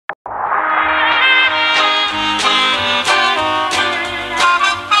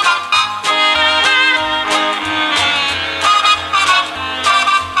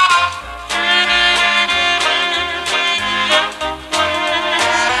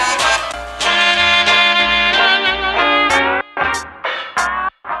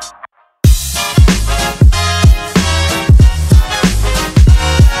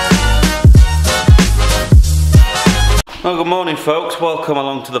morning folks, welcome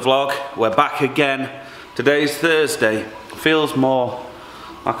along to the vlog. We're back again. Today's Thursday. Feels more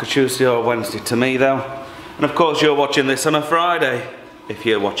like a Tuesday or a Wednesday to me though. And of course you're watching this on a Friday. If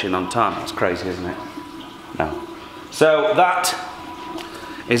you're watching on time, that's crazy, isn't it? No. So that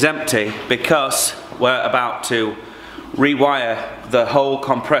is empty because we're about to rewire the whole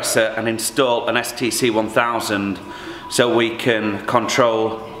compressor and install an STC 1000 so we can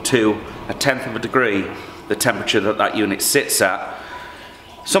control to a tenth of a degree the temperature that that unit sits at.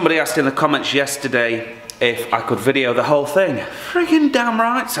 Somebody asked in the comments yesterday if I could video the whole thing. Friggin' damn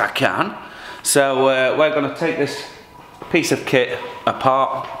right I can. So we're going to take this piece of kit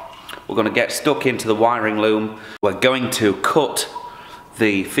apart. We're going to get stuck into the wiring loom. We're going to cut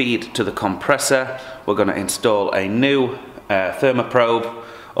the feed to the compressor. We're going to install a new thermoprobe,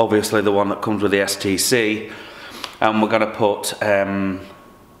 obviously the one that comes with the STC, and we're going to put an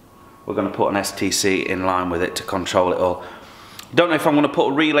STC in line with it to control it all. Don't know if I'm going to put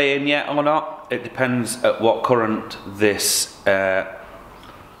a relay in yet or not. It depends at what current this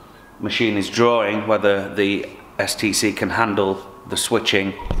machine is drawing, whether the STC can handle the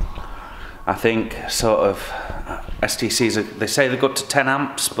switching. I think sort of STCs, they say they go to 10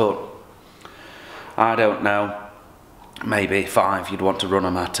 amps, but I don't know. Maybe 5 you'd want to run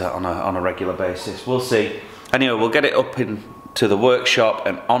them at on a regular basis. We'll see. Anyway, we'll get it up into the workshop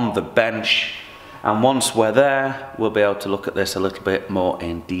and on the bench, and once we're there we'll be able to look at this a little bit more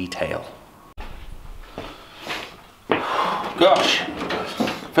in detail. Gosh,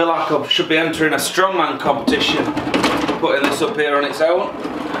 I feel like I should be entering a strongman competition putting this up here on its own.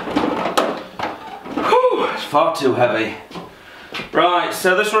 Whew, it's far too heavy. Right,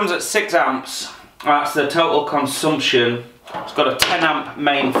 so this runs at 6 amps. That's the total consumption. It's got a 10 amp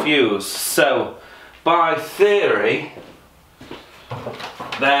main fuse, so by theory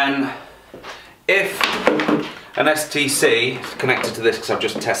then if an STC is connected to this, because I've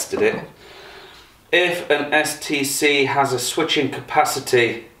just tested it, if an STC has a switching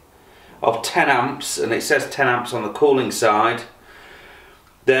capacity of 10 amps, and it says 10 amps on the cooling side,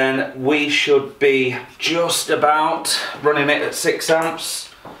 then we should be just about running it at 6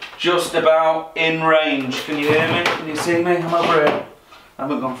 amps, just about in range. Can you hear me? Can you see me? I'm over here. I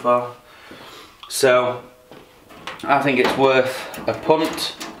haven't gone far. So I think it's worth a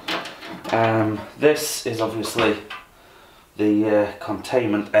punt. This is obviously the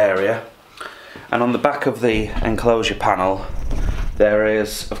containment area, and on the back of the enclosure panel there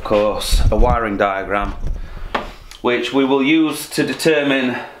is of course a wiring diagram which we will use to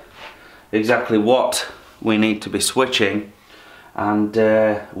determine exactly what we need to be switching and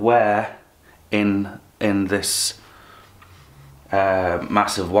where in this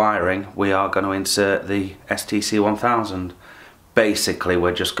massive wiring we are going to insert the STC 1000. Basically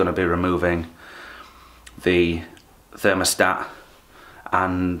we're just going to be removing the thermostat,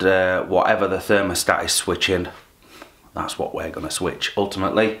 and whatever the thermostat is switching, that's what we're going to switch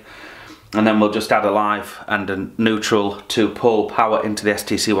ultimately, and then we'll just add a live and a neutral to pull power into the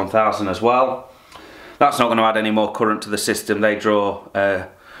STC 1000 as well. That's not going to add any more current to the system. They draw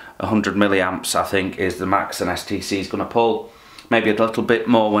 100 milliamps I think is the max an STC is going to pull. Maybe a little bit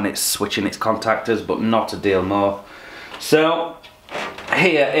more when it's switching its contactors, but not a deal more. So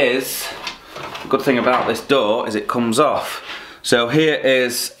here is, the good thing about this door is it comes off. So here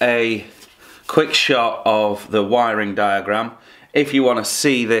is a quick shot of the wiring diagram. If you want to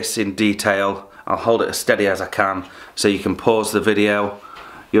see this in detail, I'll hold it as steady as I can so you can pause the video.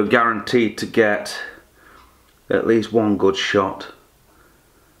 You're guaranteed to get at least one good shot,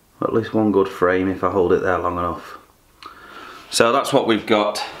 at least one good frame if I hold it there long enough. So that's what we've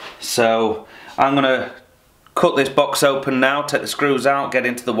got. So I'm going to cut this box open now, take the screws out, get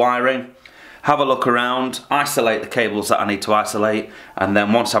into the wiring, have a look around, isolate the cables that I need to isolate, and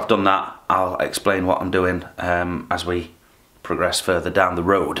then once I've done that I'll explain what I'm doing as we progress further down the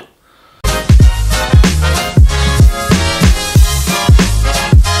road.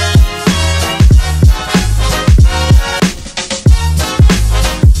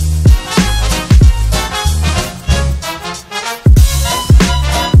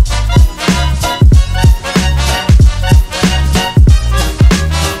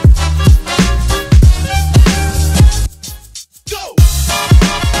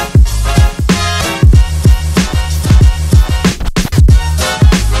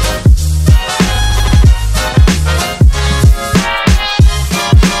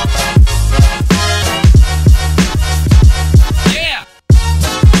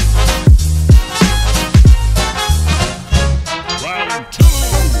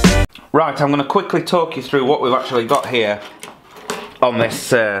 Right, I'm going to quickly talk you through what we've actually got here on this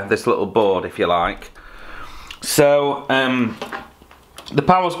this little board, if you like. So the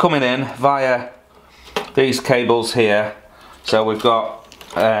power's coming in via these cables here. So we've got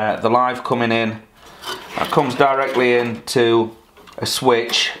the live coming in. That comes directly into a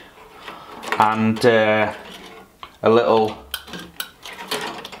switch and a little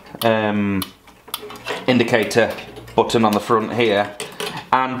indicator button on the front here.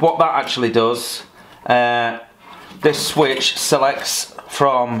 And what that actually does, this switch selects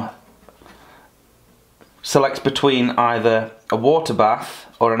between either a water bath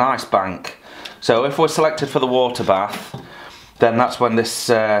or an ice bank. So if we're selected for the water bath, then that's when this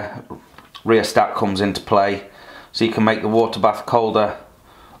rheostat comes into play. So you can make the water bath colder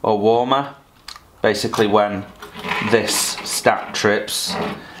or warmer, basically when this stat trips.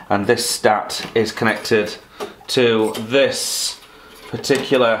 And this stat is connected to this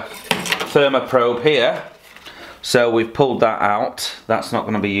particular thermoprobe here. So we've pulled that out, that's not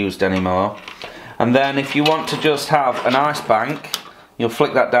going to be used anymore. And then if you want to just have an ice bank, you'll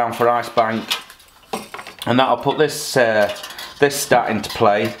flick that down for ice bank, and that'll put this this stat into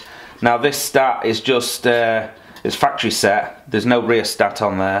play. Now this stat is just it's factory set, there's no rheostat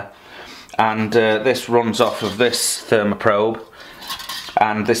on there, and this runs off of this thermoprobe,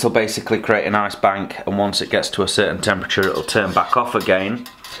 and this will basically create an ice bank, and once it gets to a certain temperature it'll turn back off again.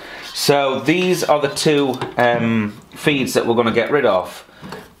 So these are the two feeds that we're going to get rid of.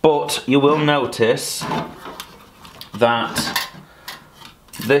 But you will notice that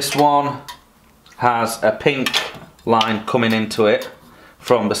this one has a pink line coming into it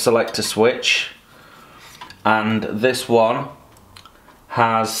from the selector switch, and this one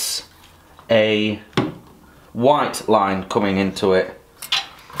has a white line coming into it,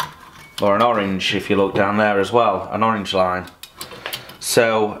 or an orange if you look down there as well, an orange line.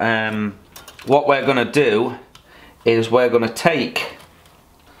 So what we're going to do is we're going to take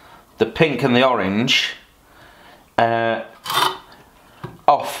the pink and the orange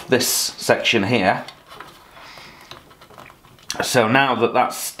off this section here. So now that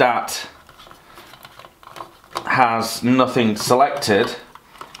that stat has nothing selected,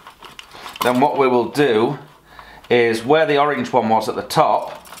 then what we will do is where the orange one was at the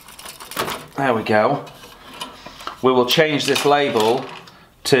top, there we go, we will change this label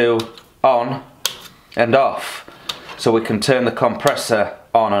to on and off, so we can turn the compressor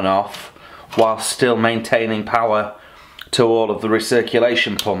on and off while still maintaining power to all of the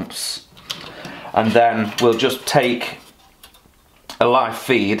recirculation pumps. And then we'll just take a live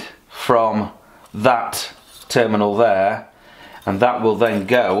feed from that terminal there, and that will then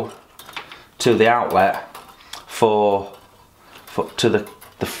go to the outlet to the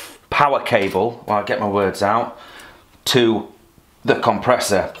power cable, while I get my words out, to the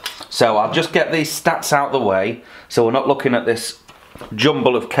compressor. So I'll just get these stats out of the way so we're not looking at this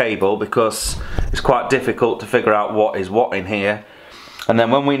jumble of cable, because it's quite difficult to figure out what is what in here. And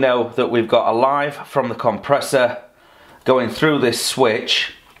then when we know that we've got a live from the compressor going through this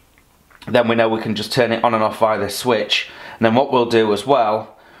switch, then we know we can just turn it on and off via this switch. And then what we'll do as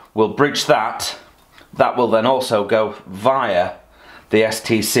well, we'll bridge that will then also go via the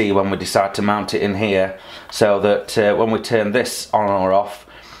STC when we decide to mount it in here, so that when we turn this on or off,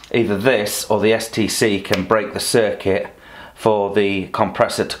 either this or the STC can break the circuit for the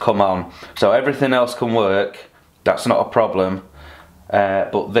compressor to come on. So everything else can work, that's not a problem,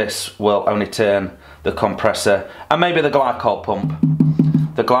 but this will only turn the compressor and maybe the glycol pump.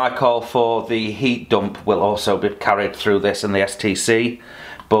 The glycol for the heat dump will also be carried through this and the STC,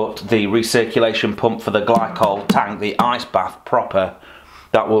 but the recirculation pump for the glycol tank, the ice bath proper,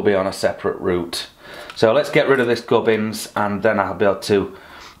 that will be on a separate route. So let's get rid of this gubbins, and then I'll be able to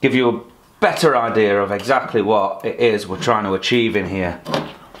give you a better idea of exactly what it is we're trying to achieve in here.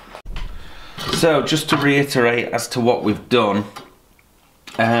 So just to reiterate as to what we've done,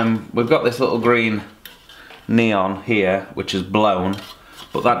 we've got this little green neon here which is blown,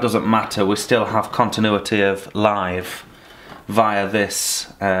 but that doesn't matter, we still have continuity of live via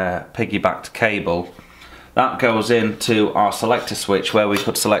this piggybacked cable. That goes into our selector switch, where we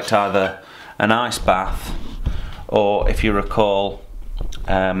could select either an ice bath or, if you recall,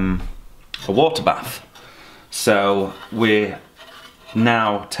 a water bath. So we're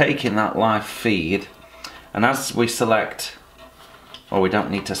now taking that live feed, and as we select, or we don't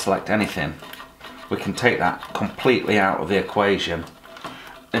need to select anything, we can take that completely out of the equation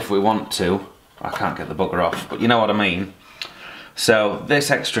if we want to. I can't get the bugger off, but you know what I mean. So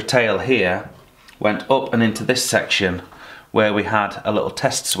this extra tail here went up and into this section where we had a little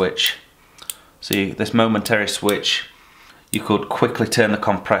test switch. See, this momentary switch, you could quickly turn the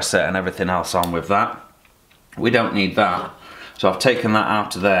compressor and everything else on with that. We don't need that, so I've taken that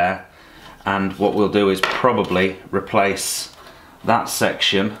out of there, and what we'll do is probably replace that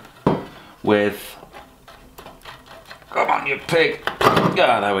section with, come on you pig,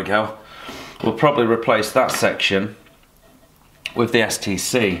 there we go. We'll probably replace that section with the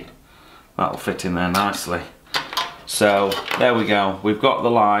STC. That'll fit in there nicely. So there we go, we've got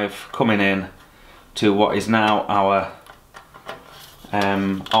the live coming in to what is now our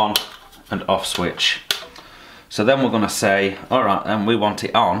on and off switch. So then we're going to say, alright, and we want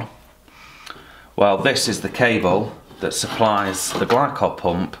it on. Well, this is the cable that supplies the glycol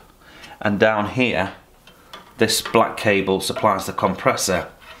pump, and down here this black cable supplies the compressor.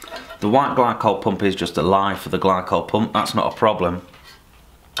 The white glycol pump is just a lie for the glycol pump, that's not a problem.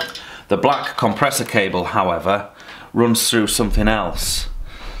 The black compressor cable, however, runs through something else.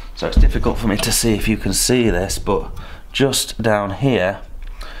 So it's difficult for me to see if you can see this, but just down here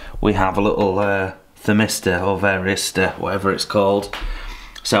we have a little thermistor or varistor, whatever it's called.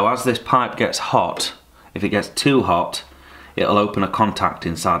 So as this pipe gets hot, if it gets too hot, it'll open a contact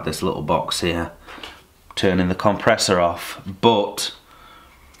inside this little box here, turning the compressor off, but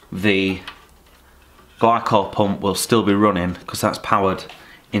the glycol pump will still be running because that's powered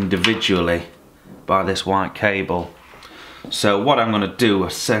individually by this white cable. So what I'm going to do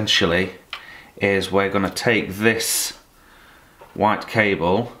essentially is we're going to take this white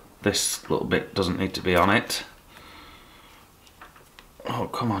cable, this little bit doesn't need to be on it. Oh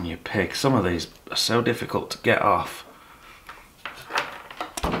come on you pig, some of these are so difficult to get off.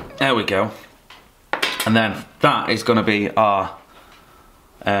 There we go. And then that is going to be our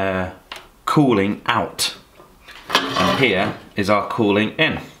cooling out, and here is our cooling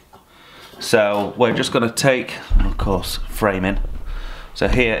in. So we're just going to take, of course, framing. So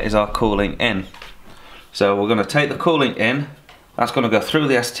here is our cooling in. So we're going to take the cooling in, that's going to go through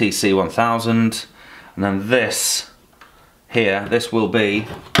the STC 1000, and then this here, this will be,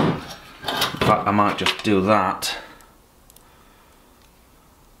 in fact I might just do that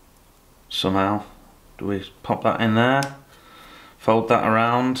somehow. Do we pop that in there, fold that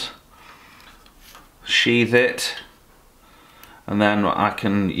around, sheathe it, and then I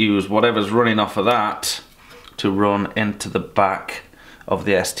can use whatever's running off of that to run into the back of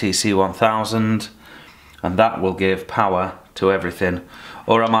the STC 1000, and that will give power to everything.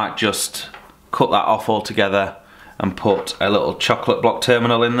 Or I might just cut that off altogether and put a little chocolate block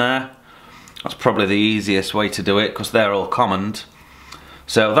terminal in there. That's probably the easiest way to do it because they're all common.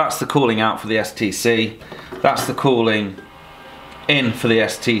 So that's the cooling out for the STC, that's the cooling in for the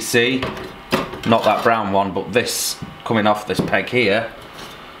STC, not that brown one, but this coming off this peg here,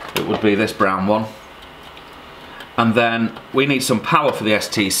 it would be this brown one. And then we need some power for the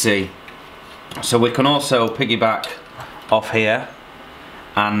STC, so we can also piggyback off here,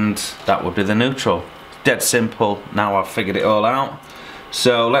 and that would be the neutral. Dead simple, now I've figured it all out.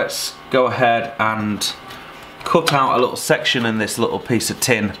 So let's go ahead and cut out a little section in this little piece of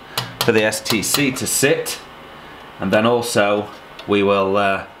tin for the STC to sit, and then also we will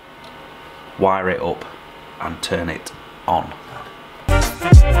wire it up and turn it on.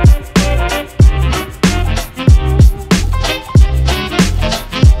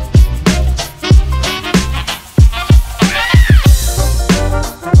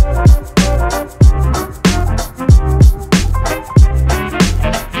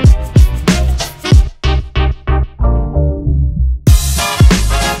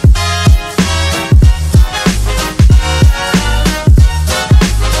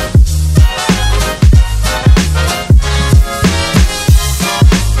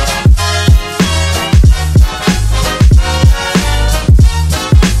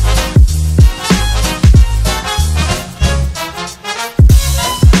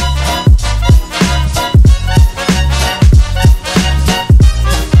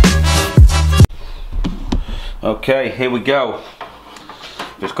 Okay, here we go.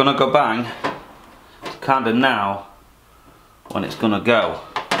 It's gonna go bang. It's kinda now when it's gonna go.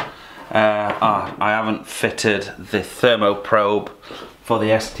 I haven't fitted the thermo probe for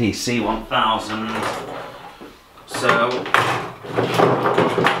the STC 1000, so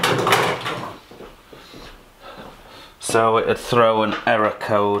it'd throw an error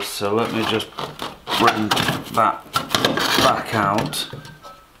code. So let me just bring that back out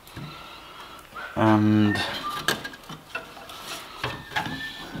and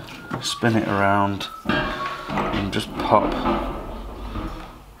spin it around and just pop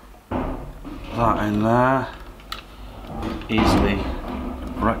that in there, easily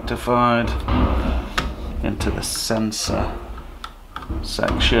rectified into the sensor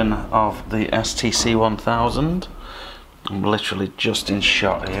section of the STC 1000. I'm literally just in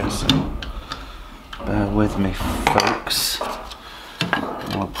shot here, so bear with me folks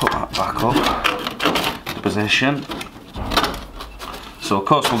we'll put that back up to position. So of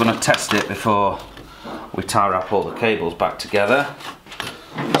course we're going to test it before we tie wrap all the cables back together.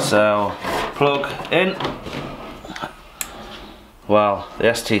 So plug in. Well, the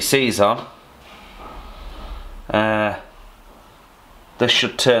STC's on. This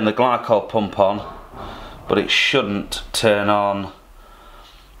should turn the glycol pump on, but it shouldn't turn on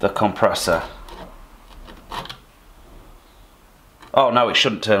the compressor. Oh no, it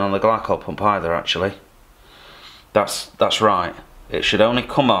shouldn't turn on the glycol pump either, actually. That's right. It should only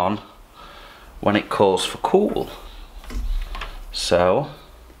come on when it calls for cool. So,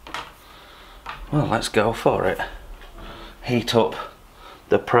 well, let's go for it. Heat up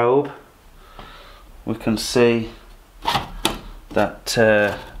the probe. We can see that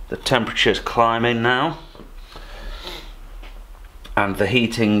the temperature is climbing now, and the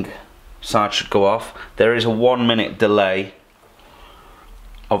heating side should go off. There is a 1 minute delay,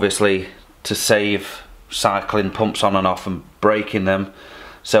 obviously, to save cycling pumps on and off and breaking them,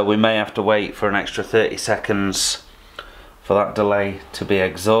 so we may have to wait for an extra 30 seconds for that delay to be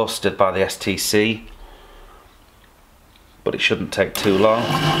exhausted by the STC, but it shouldn't take too long.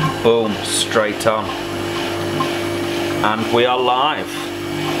 Boom, straight on, and we are live.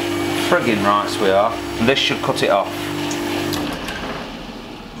 Friggin' rights we are, and this should cut it off.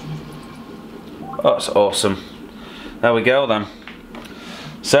 Oh, that's awesome. There we go then.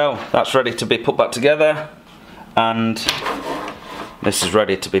 So that's ready to be put back together, and this is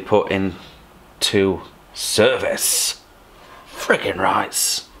ready to be put into service. Friggin'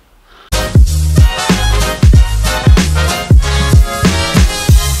 rights.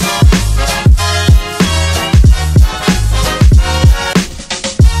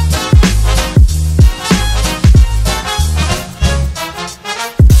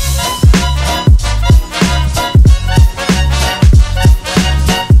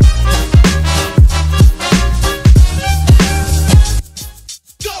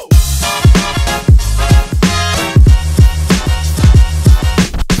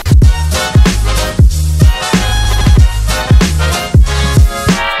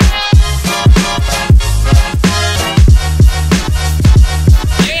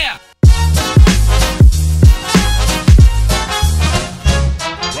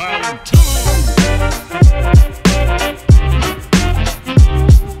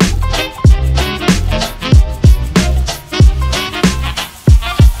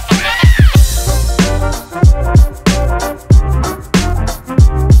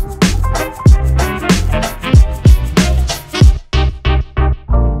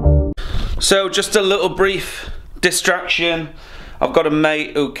 So just a little brief distraction. I've got a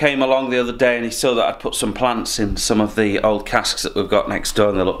mate who came along the other day and he saw that I'd put some plants in some of the old casks that we've got next door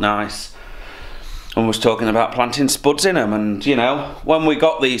and they look nice, and was talking about planting spuds in them. And you know, when we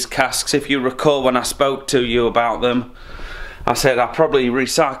got these casks, if you recall when I spoke to you about them, I said I'll probably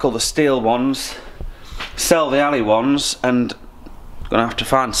recycle the steel ones, sell the alley ones, and I'm gonna have to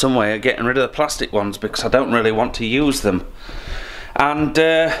find some way of getting rid of the plastic ones because I don't really want to use them. And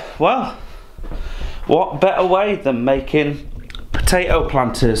well, what better way than making potato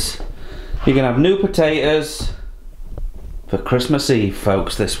planters? You can have new potatoes for Christmas Eve,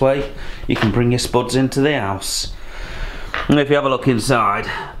 folks. This way you can bring your spuds into the house. And if you have a look inside,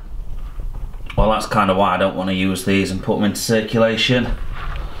 well, that's kind of why I don't want to use these and put them into circulation.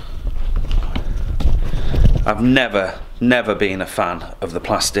 I've never been a fan of the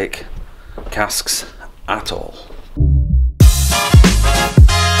plastic casks at all.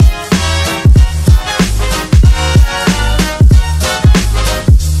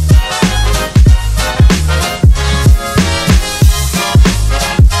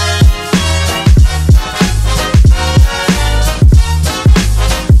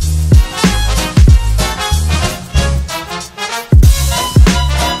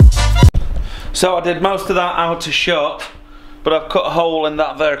 So I did most of that out of shot, but I've cut a hole in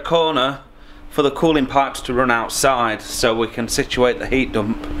that there corner for the cooling pipes to run outside, so we can situate the heat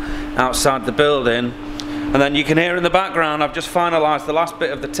dump outside the building. And then you can hear in the background I've just finalised the last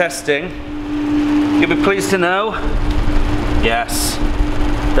bit of the testing. You'll be pleased to know, yes,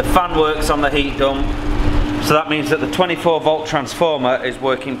 the fan works on the heat dump, so that means that the 24 volt transformer is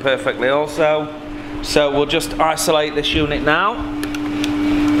working perfectly also. So we'll just isolate this unit now.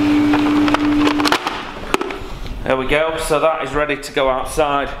 There we go, so that is ready to go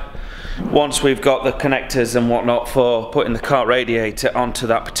outside once we've got the connectors and whatnot for putting the car radiator onto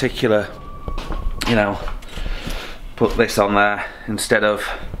that particular, you know, put this on there instead of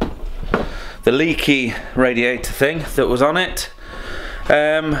the leaky radiator thing that was on it.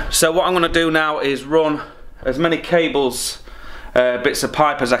 So what I'm going to do now is run as many cables bits of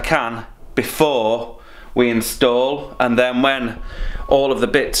pipe as I can before we install, and then when all of the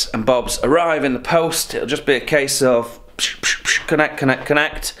bits and bobs arrive in the post, it'll just be a case of connect, connect,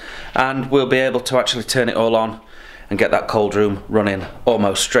 connect, and we'll be able to actually turn it all on and get that cold room running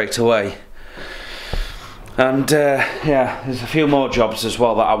almost straight away. And yeah, there's a few more jobs as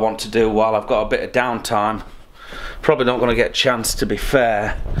well that I want to do while I've got a bit of downtime. Probably not going to get a chance, to be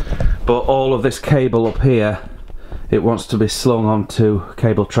fair, but all of this cable up here, it wants to be slung onto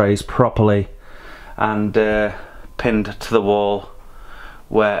cable trays properly and pinned to the wall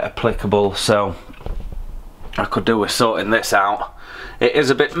where applicable, so I could do with sorting this out. It is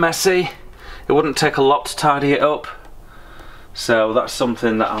a bit messy, it wouldn't take a lot to tidy it up, so that's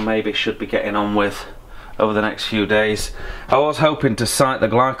something that I maybe should be getting on with over the next few days. I was hoping to site the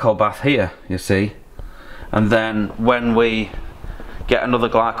glycol bath here, you see, and then when we get another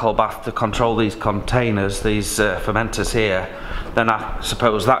glycol bath to control these containers, these fermenters here, then I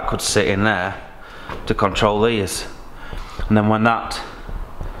suppose that could sit in there to control these, and then when that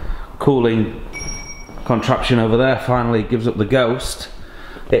cooling contraption over there finally gives up the ghost,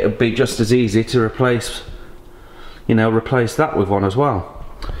 it would be just as easy to replace, you know, replace that with one as well.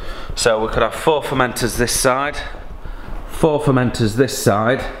 So we could have 4 fermenters this side, 4 fermenters this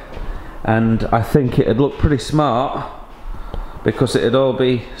side, and I think it'd look pretty smart because it'd all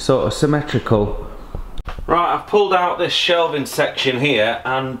be sort of symmetrical. Right, I've pulled out this shelving section here,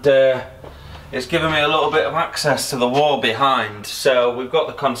 and it's given me a little bit of access to the wall behind. So we've got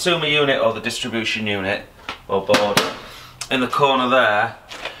the consumer unit, or the distribution unit or board, in the corner there,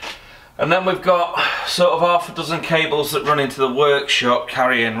 and then we've got sort of half a dozen cables that run into the workshop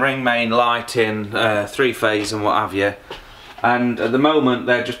carrying ring main, lighting, 3-phase and what have you, and at the moment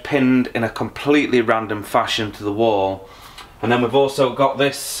they're just pinned in a completely random fashion to the wall. And then we've also got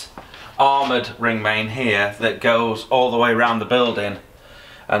this armoured ring main here that goes all the way around the building,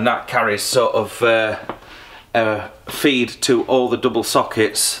 and that carries sort of a feed to all the double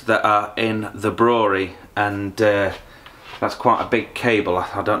sockets that are in the brewery, and that's quite a big cable.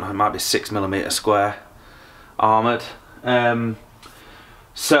 I don't know, it might be 6mm square, armoured.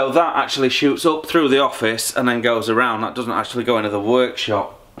 So that actually shoots up through the office and then goes around. That doesn't actually go into the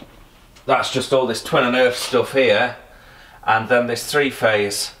workshop. That's just all this twin and earth stuff here, and then this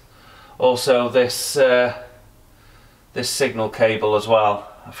 3-phase. Also this this signal cable as well.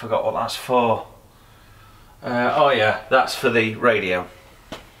 I forgot what that's for. Oh yeah, that's for the radio.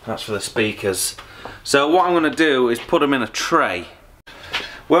 That's for the speakers. So what I'm going to do is put them in a tray.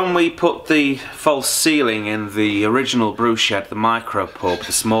 When we put the false ceiling in the original brew shed, the micro pub,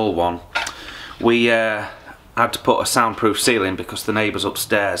 the small one, we had to put a soundproof ceiling because the neighbours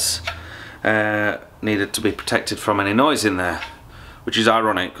upstairs needed to be protected from any noise in there, which is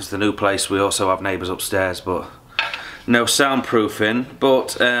ironic because the new place we also have neighbours upstairs, but no soundproofing.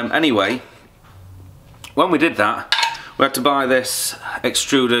 But anyway, when we did that, we had to buy this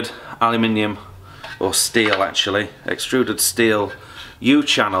extruded aluminium, or steel actually, extruded steel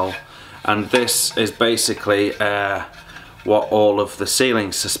U-channel, and this is basically what all of the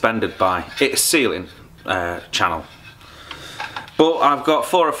ceiling's suspended by. It's ceiling channel. But I've got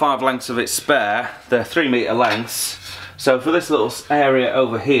 4 or 5 lengths of it spare. They're 3-metre lengths. So for this little area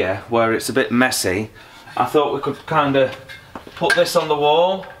over here where it's a bit messy, I thought we could kind of put this on the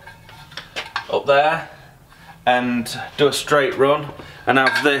wall up there and do a straight run and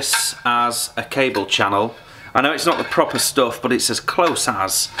have this as a cable channel. I know it's not the proper stuff, but it's as close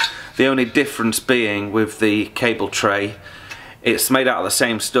as. The only difference being with the cable tray, it's made out of the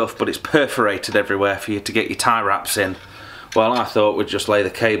same stuff, but it's perforated everywhere for you to get your tie wraps in. Well, I thought we'd just lay the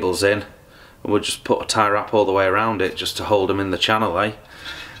cables in and we'll just put a tie wrap all the way around it just to hold them in the channel, eh?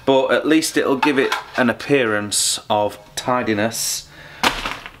 But at least it'll give it an appearance of tidiness,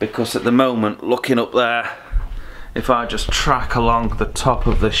 because at the moment, looking up there, if I just track along the top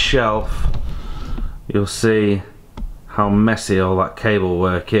of the shelf, you'll see how messy all that cable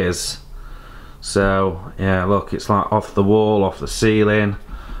work is. So yeah, look, it's like off the wall, off the ceiling,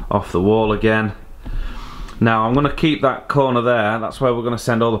 off the wall again. Now I'm going to keep that corner there, that's where we're going to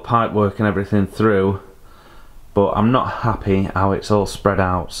send all the pipe work and everything through, but I'm not happy how it's all spread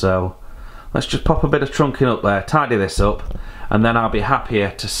out, so let's just pop a bit of trunking up there, tidy this up, and then I'll be happier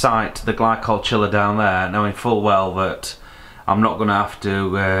to site the glycol chiller down there, knowing full well that I'm not going to have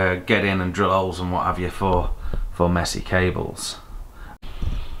to get in and drill holes and what have you for messy cables.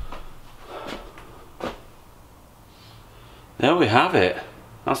 There we have it.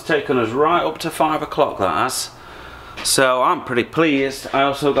 That's taken us right up to 5 o'clock, that has. So I'm pretty pleased. I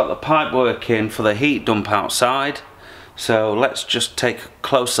also got the pipe work in for the heat dump outside. So let's just take a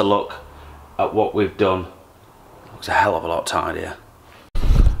closer look at what we've done. It's a hell of a lot tidier.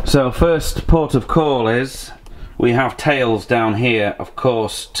 So first port of call is, we have tails down here, of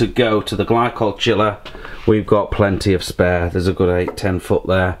course, to go to the glycol chiller. We've got plenty of spare. There's a good 8-10 foot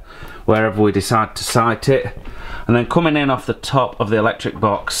there, wherever we decide to site it. And then coming in off the top of the electric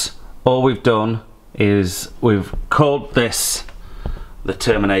box, all we've done is we've called this the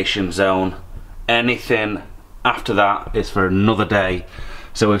termination zone. Anything after that is for another day.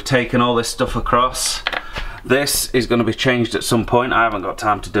 So we've taken all this stuff across. This is going to be changed at some point. I haven't got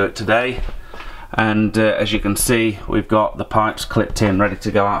time to do it today. And as you can see, we've got the pipes clipped in, ready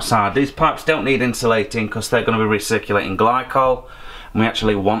to go outside. These pipes don't need insulating because they're going to be recirculating glycol, and we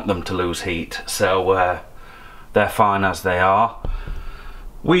actually want them to lose heat, so they're fine as they are.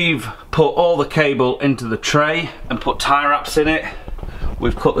 We've put all the cable into the tray and put tie wraps in it.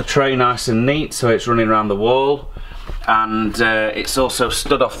 We've cut the tray nice and neat so it's running around the wall, and it's also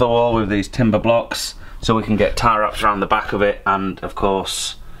stood off the wall with these timber blocks so we can get tie wraps around the back of it, and of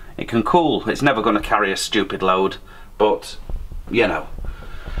course it can cool. It's never going to carry a stupid load, but you know,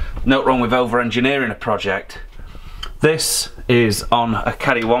 nothing wrong with over-engineering a project. This is on a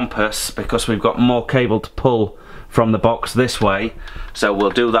cattywampus because we've got more cable to pull from the box this way, so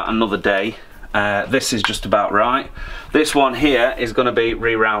we'll do that another day. This is just about right. This one here is going to be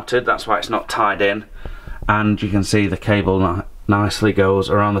rerouted, that's why it's not tied in, and you can see the cable nicely goes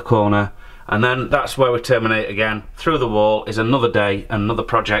around the corner. And then that's where we terminate again. Through the wall is another day, another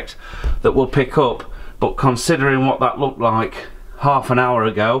project that we'll pick up. But considering what that looked like half an hour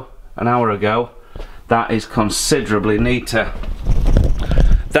ago, that is considerably neater.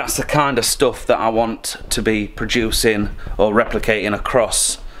 That's the kind of stuff that I want to be producing or replicating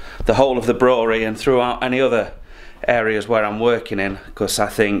across the whole of the brewery and throughout any other areas where I'm working in, because I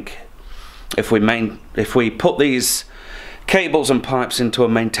think if we put these cables and pipes into a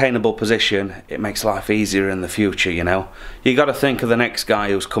maintainable position, it makes life easier in the future, you know. You got to think of the next guy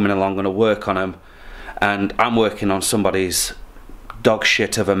who's coming along and to work on them, and I'm working on somebody's dog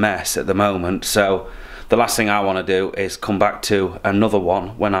shit of a mess at the moment, so the last thing I want to do is come back to another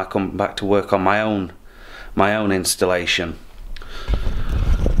one when I come back to work on my own installation.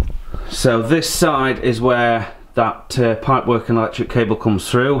 So this side is where that pipework and electric cable comes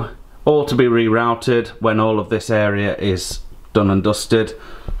through, all to be rerouted when all of this area is done and dusted,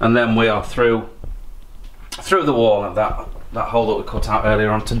 and then we are through the wall of that hole that we cut out earlier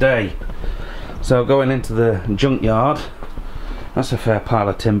on today. So going into the junkyard, that's a fair pile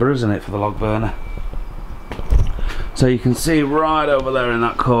of timber, isn't it, for the log burner? So you can see right over there in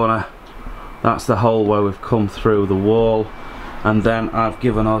that corner, that's the hole where we've come through the wall, and then I've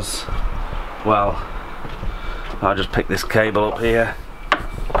given us, well, I'll just pick this cable up here,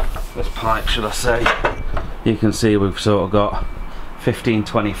 this pipe should I say. You can see we've sort of got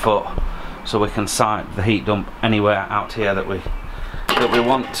 15-20 foot, so we can site the heat dump anywhere out here that we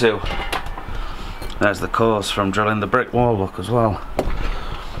want to. There's the cause from drilling the brick wall, look, as well.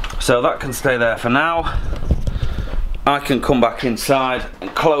 So that can stay there for now. I can come back inside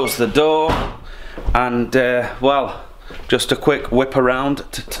and close the door, and well, just a quick whip around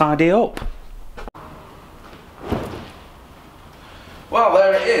to tidy up. Well,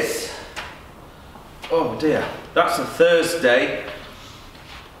 there it is. Oh dear, that's a Thursday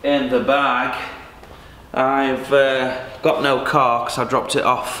in the bag. I've got no car because I dropped it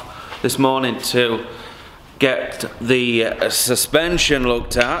off this morning to get the suspension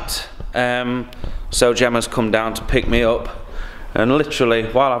looked at. So Gemma's come down to pick me up, and literally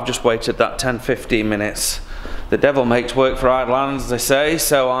while I've just waited that 10-15 minutes, the devil makes work for idle hands, they say,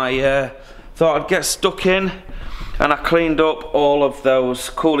 so I thought I'd get stuck in, and I cleaned up all of those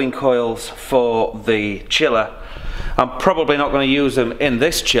cooling coils for the chiller. I'm probably not going to use them in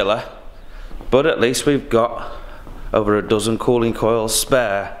this chiller, but at least we've got over a dozen cooling coils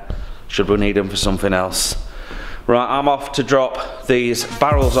spare should we need them for something else. Right, I'm off to drop these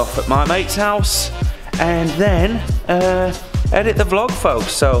barrels off at my mate's house and then edit the vlog,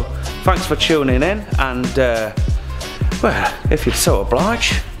 folks. So thanks for tuning in, and well, if you're so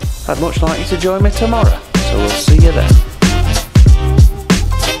obliged, I'd much like you to join me tomorrow. So we'll see you then.